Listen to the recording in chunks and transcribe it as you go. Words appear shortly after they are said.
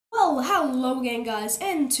Well, hello again guys,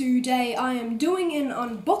 and today I am doing an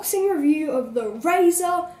unboxing review of the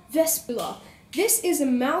Razer Vespula. This is a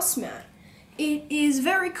mouse mat. It is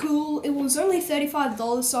very cool. It was only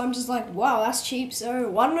 $35, so I'm just like, wow, that's cheap, so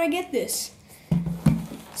why don't I get this?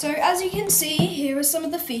 So as you can see, here are some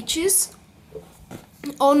of the features.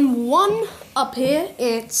 On one up here,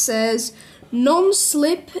 it says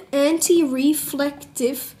non-slip,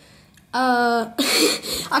 anti-reflective.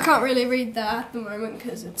 I can't really read that at the moment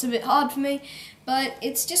because it's a bit hard for me, but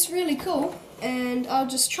it's just really cool, and I'll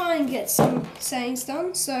just try and get some sayings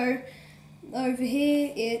done. So over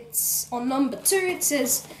here, it's on number 2, it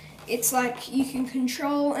says it's like you can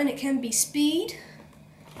control and it can be speed,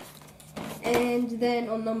 and then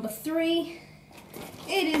on number 3,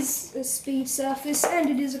 it is a speed surface and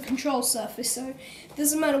it is a control surface, so it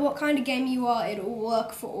doesn't matter what kind of game you are, it will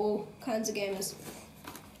work for all kinds of gamers.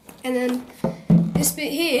 And then this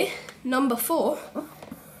bit here, number 4,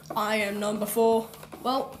 I am number 4.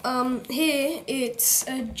 Well, here it's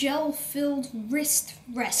a gel-filled wrist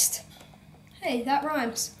rest. Hey, that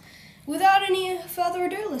rhymes. Without any further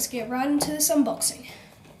ado, let's get right into this unboxing.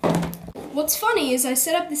 What's funny is I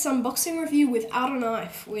set up this unboxing review without a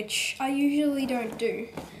knife, which I usually don't do.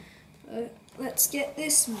 But let's get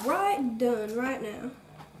this done right now.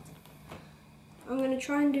 I'm going to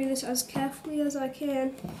try and do this as carefully as I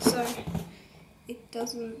can, so it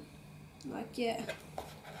doesn't,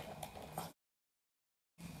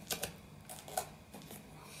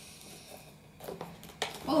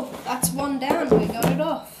 Oh, that's one down, we got it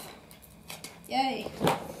off. Yay.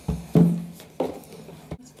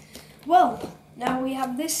 Well, now we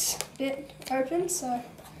have this bit open, so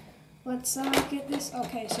let's get this,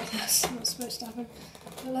 okay, so that's not supposed to happen,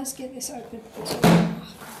 but let's get this open. Oh,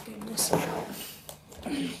 goodness.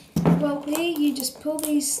 Well, here you just pull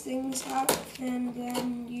these things out, and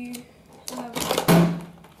then you have,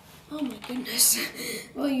 oh my goodness,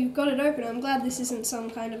 well, you've got it open. I'm glad this isn't some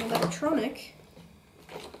kind of electronic.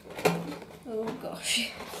 Oh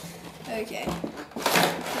gosh, okay, here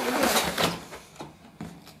we go.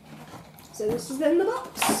 So this is then the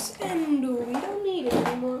box, and we don't need it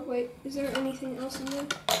anymore. Wait, is there anything else in there?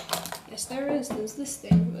 Yes, there is. There's this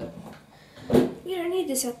thing, but we don't need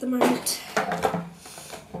this at the moment.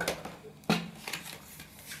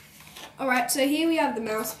 Alright, so here we have the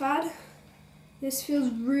mouse pad. This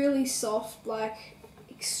feels really soft, like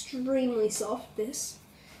extremely soft, this.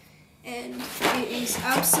 And it is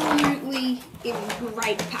absolutely in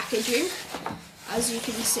great packaging, as you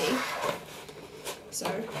can see. So,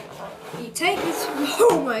 you take this,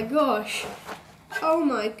 oh my gosh, oh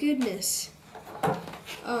my goodness.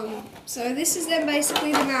 So this is then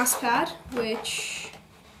basically the mouse pad, which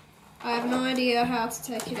I have no idea how to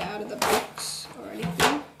take it out of the box or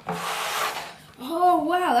anything. Oh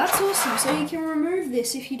wow, that's awesome. So you can remove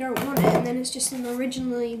this if you don't want it, and then it's just an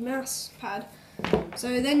originally mouse pad.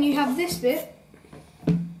 So then you have this bit,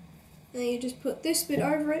 and you just put this bit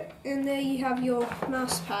over it, and there you have your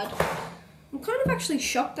mouse pad. I'm kind of actually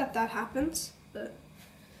shocked that that happens, but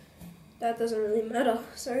that doesn't really matter.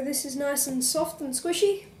 So this is nice and soft and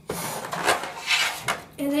squishy.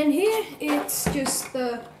 And then here, it's just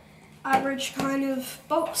the average kind of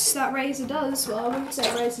box that Razer does. Well, I wouldn't say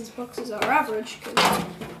Razer's boxes are average, because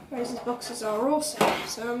Razer's boxes are awesome.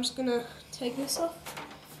 So I'm just going to take this off,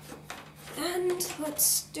 and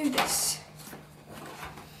let's do this.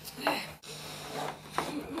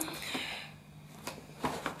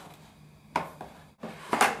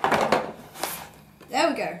 There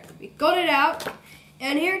we go, we got it out,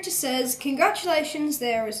 and here it just says, congratulations,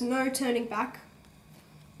 there is no turning back.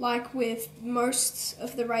 Like with most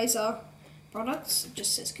of the Razer products, it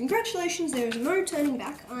just says, congratulations, there is no turning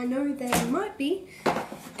back. I know there might be.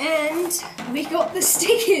 And we got the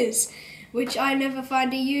stickers, which I never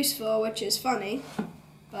find a use for, which is funny.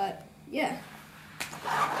 But, yeah.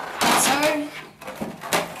 So,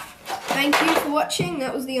 thank you for watching.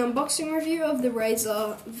 That was the unboxing review of the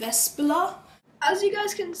Razer Vespula. As you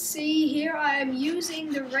guys can see here, I am using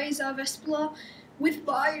the Razer Vespula with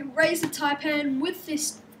my Razer Type hand with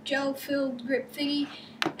this gel-filled grip thingy,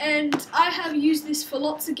 and I have used this for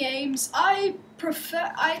lots of games. I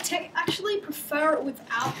actually prefer it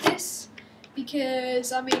without this,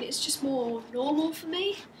 because I mean it's just more normal for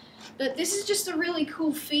me. But this is just a really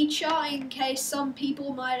cool feature in case some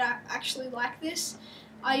people might actually like this.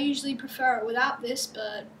 I usually prefer it without this,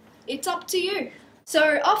 but it's up to you.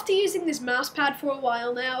 So after using this mouse pad for a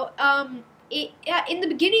while now, in the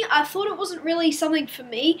beginning I thought it wasn't really something for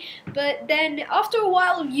me, but then after a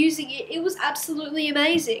while of using it, it was absolutely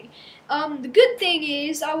amazing. The good thing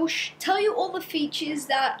is I will tell you all the features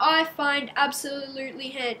that I find absolutely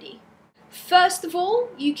handy. First of all,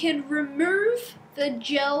 you can remove the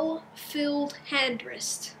gel-filled hand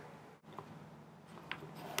rest.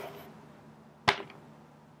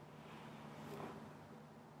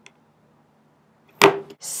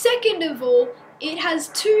 Second of all, it has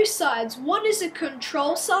two sides. One is a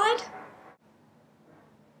control side,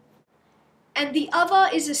 and the other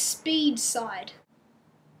is a speed side.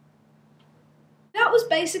 That was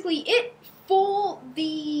basically it for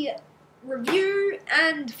the review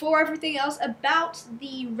and for everything else about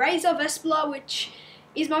the Razer Vespula, which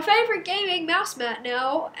is my favourite gaming mouse mat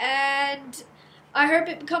now, and I hope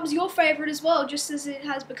it becomes your favourite as well, just as it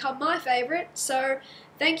has become my favourite. So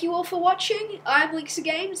thank you all for watching. I'm Linksa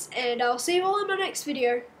Games, and I'll see you all in my next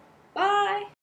video. Bye!